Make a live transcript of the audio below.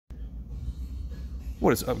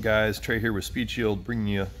What is up, guys? Trey here with Speed Shield, bringing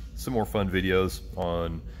you some more fun videos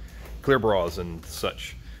on clear bras and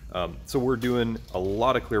such. So we're doing a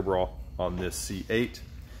lot of clear bra on this C8,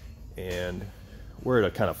 and we're at a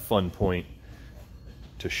kind of fun point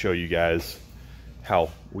to show you guys how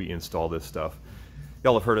we install this stuff.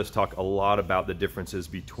 Y'all have heard us talk a lot about the differences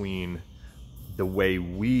between the way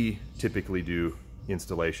we typically do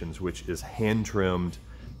installations, which is hand trimmed,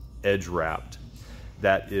 edge wrapped.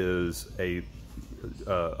 That is a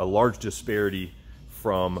large disparity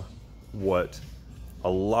from what a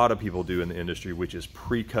lot of people do in the industry, which is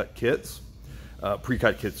pre-cut kits.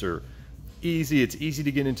 Pre-cut kits are easy. It's easy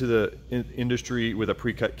to get into the industry with a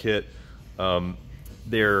pre-cut kit.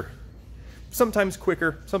 They're sometimes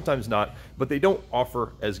quicker, sometimes not, but they don't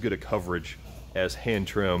offer as good a coverage as hand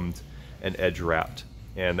trimmed and edge wrapped.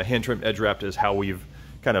 And the hand trimmed edge wrapped is how we've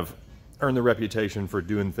kind of earned the reputation for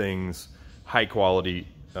doing things high quality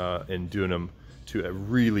and doing them to a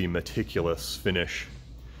really meticulous finish,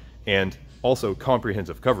 and also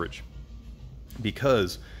comprehensive coverage.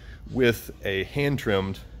 Because with a hand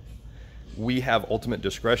trimmed, we have ultimate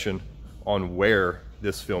discretion on where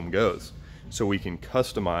this film goes, so we can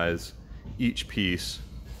customize each piece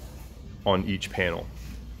on each panel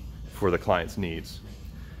for the client's needs.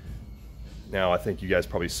 Now, I think you guys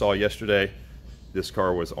probably saw yesterday, this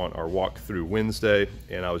car was on our walkthrough Wednesday,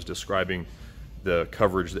 and I was describing the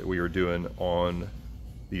coverage that we were doing on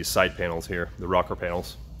these side panels here, the rocker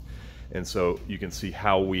panels. And so you can see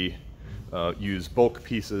how we use bulk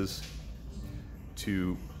pieces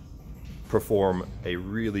to perform a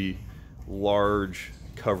really large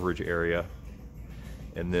coverage area.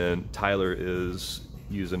 And then Tyler is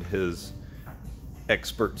using his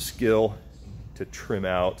expert skill to trim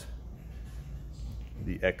out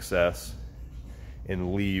the excess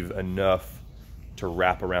and leave enough to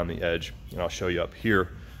wrap around the edge. And I'll show you up here.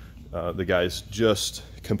 The guys just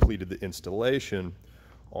completed the installation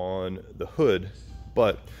on the hood,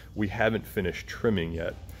 but we haven't finished trimming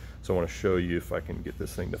yet. So I want to show you, if I can get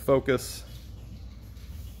this thing to focus.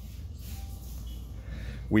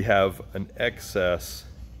 We have an excess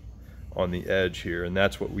on the edge here, and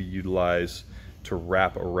that's what we utilize to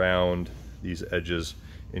wrap around these edges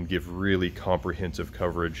and give really comprehensive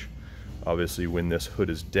coverage. Obviously, when this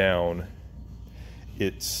hood is down,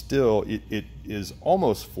 it is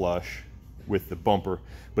almost flush with the bumper,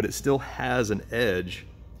 but it still has an edge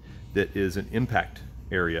that is an impact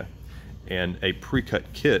area, and a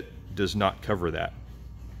pre-cut kit does not cover that.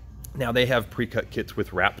 Now, they have pre-cut kits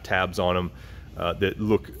with wrap tabs on them that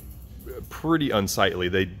look pretty unsightly.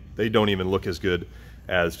 They don't even look as good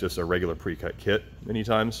as just a regular pre-cut kit many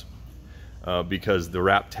times, because the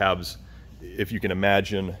wrap tabs, if you can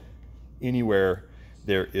imagine, anywhere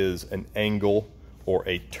there is an angle or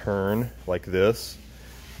a turn like this,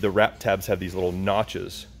 the wrap tabs have these little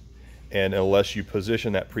notches, and unless you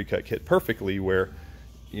position that pre-cut kit perfectly, where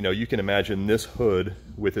you can imagine this hood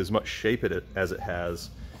with as much shape in it as it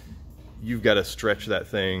has, you've got to stretch that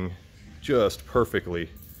thing just perfectly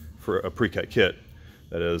for a pre-cut kit,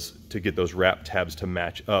 that is, to get those wrap tabs to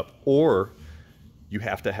match up. Or you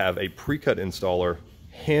have to have a pre-cut installer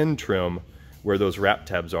hand trim where those wrap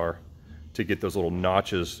tabs are to get those little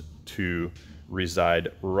notches to reside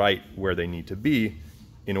right where they need to be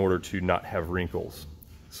in order to not have wrinkles.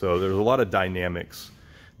 So there's a lot of dynamics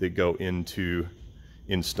that go into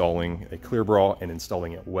installing a clear bra and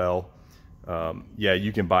installing it well. Yeah,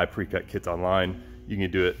 you can buy pre-cut kits online. You can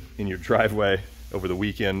do it in your driveway over the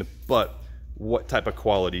weekend, but what type of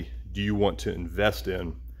quality do you want to invest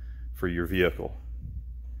in for your vehicle?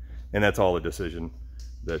 And that's all a decision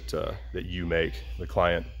that that you make, the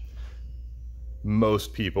client.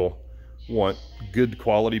 Most people want good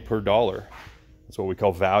quality per dollar. That's what we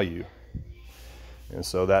call value. And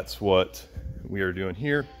so that's what we are doing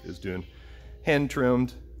here, is doing hand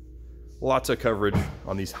trimmed, lots of coverage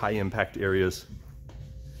on these high impact areas.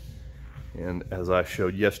 And as I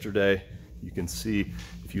showed yesterday, you can see,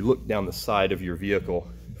 if you look down the side of your vehicle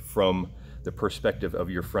from the perspective of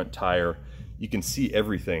your front tire, you can see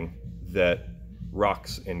everything that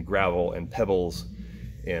rocks and gravel and pebbles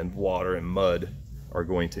and water and mud are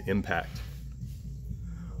going to impact.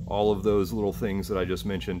 All of those little things that I just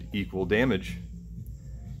mentioned equal damage.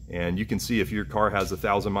 And you can see, if your car has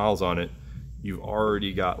 1,000 miles on it, you've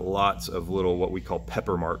already got lots of little, what we call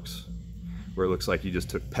pepper marks, where it looks like you just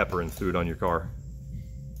took pepper and threw it on your car.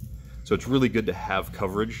 So it's really good to have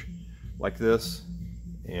coverage like this.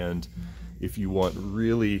 And if you want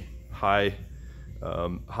really high-end,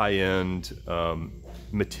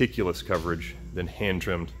 meticulous coverage, then hand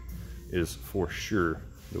trimmed is for sure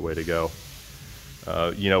the way to go.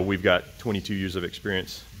 We've got 22 years of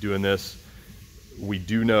experience doing this. we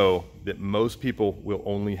do know that most people will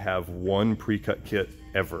only have one pre-cut kit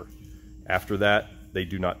ever. After that, they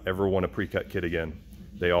do not ever want a pre-cut kit again.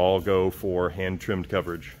 They all go for hand-trimmed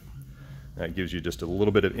coverage. That gives you just a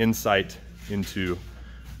little bit of insight into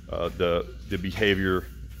the behavior,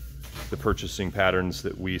 the purchasing patterns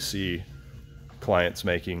that we see clients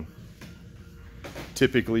making.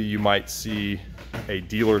 Typically, you might see a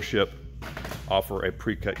dealership offer a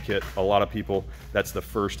pre-cut kit. A lot of people, that's the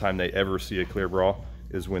first time they ever see a Clear Bra,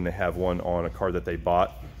 is when they have one on a car that they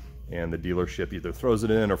bought, and the dealership either throws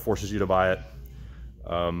it in or forces you to buy it.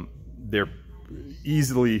 They're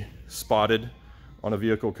easily spotted on a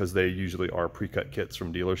vehicle because they usually are pre-cut kits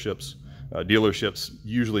from dealerships. Dealerships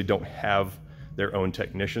usually don't have their own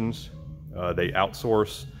technicians. They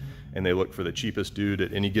outsource, and they look for the cheapest dude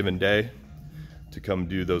at any given day to come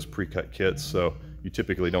do those pre-cut kits. So you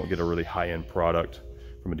typically don't get a really high-end product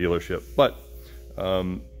from a dealership. But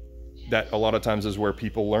that a lot of times is where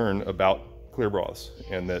people learn about Clear Bras,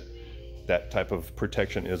 and that type of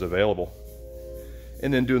protection is available.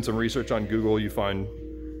 And then doing some research on Google, you find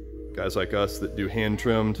guys like us that do hand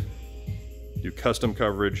trimmed, do custom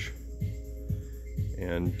coverage,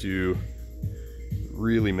 and do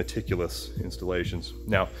really meticulous installations.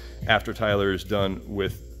 Now, after Tyler is done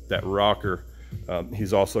with that rocker,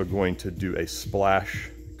 he's also going to do a splash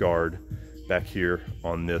guard back here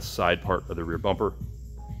on this side part of the rear bumper,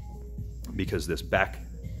 because this back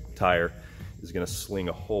tire is going to sling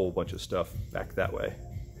a whole bunch of stuff back that way.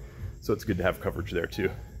 So it's good to have coverage there too.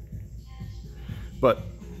 But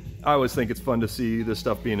I always think it's fun to see this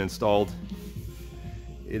stuff being installed.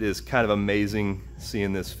 It is kind of amazing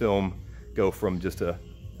seeing this film go from just a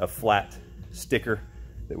flat sticker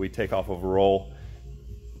that we take off of a roll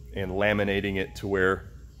and laminating it to where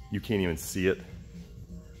you can't even see it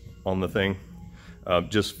on the thing.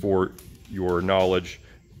 Just for your knowledge,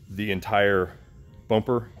 the entire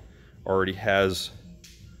bumper already has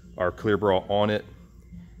our Clear Bra on it.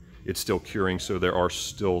 It's still curing, so there are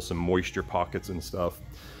still some moisture pockets and stuff.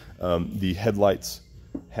 The headlights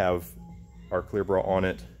have our Clear Bra on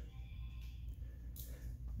it.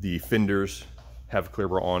 The fenders have Clear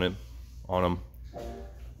Bra on them,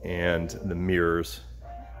 and the mirrors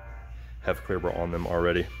have Clear Bra on them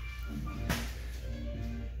already.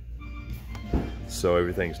 So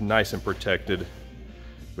everything's nice and protected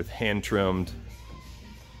with hand trimmed,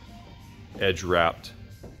 edge wrapped,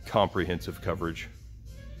 comprehensive coverage.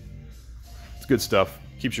 It's good stuff.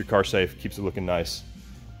 Keeps your car safe, keeps it looking nice.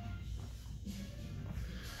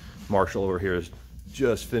 Marshall over here is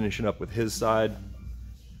just finishing up with his side.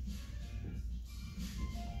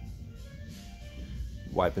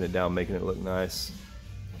 Wiping it down, making it look nice.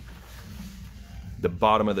 The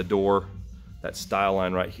bottom of the door, that style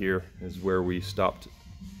line right here, is where we stopped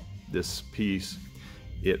this piece.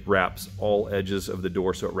 It wraps all edges of the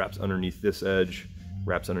door, so it wraps underneath this edge,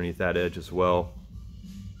 wraps underneath that edge as well.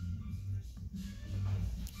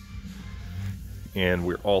 And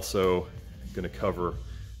we're also going to cover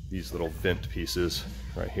these little vent pieces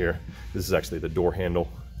right here. This is actually the door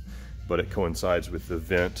handle, but it coincides with the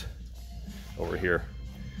vent over here.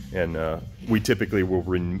 And we typically will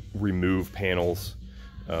remove panels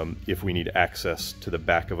if we need access to the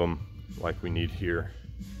back of them, like we need here.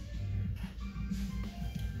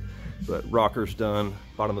 But rocker's done,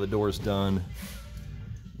 bottom of the door's done,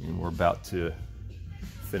 and we're about to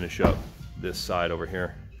finish up this side over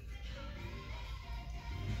here.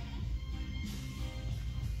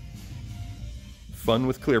 Fun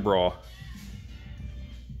with Clear Bra.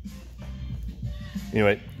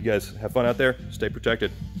 Anyway, you guys have fun out there. Stay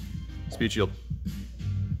protected. Speed shield.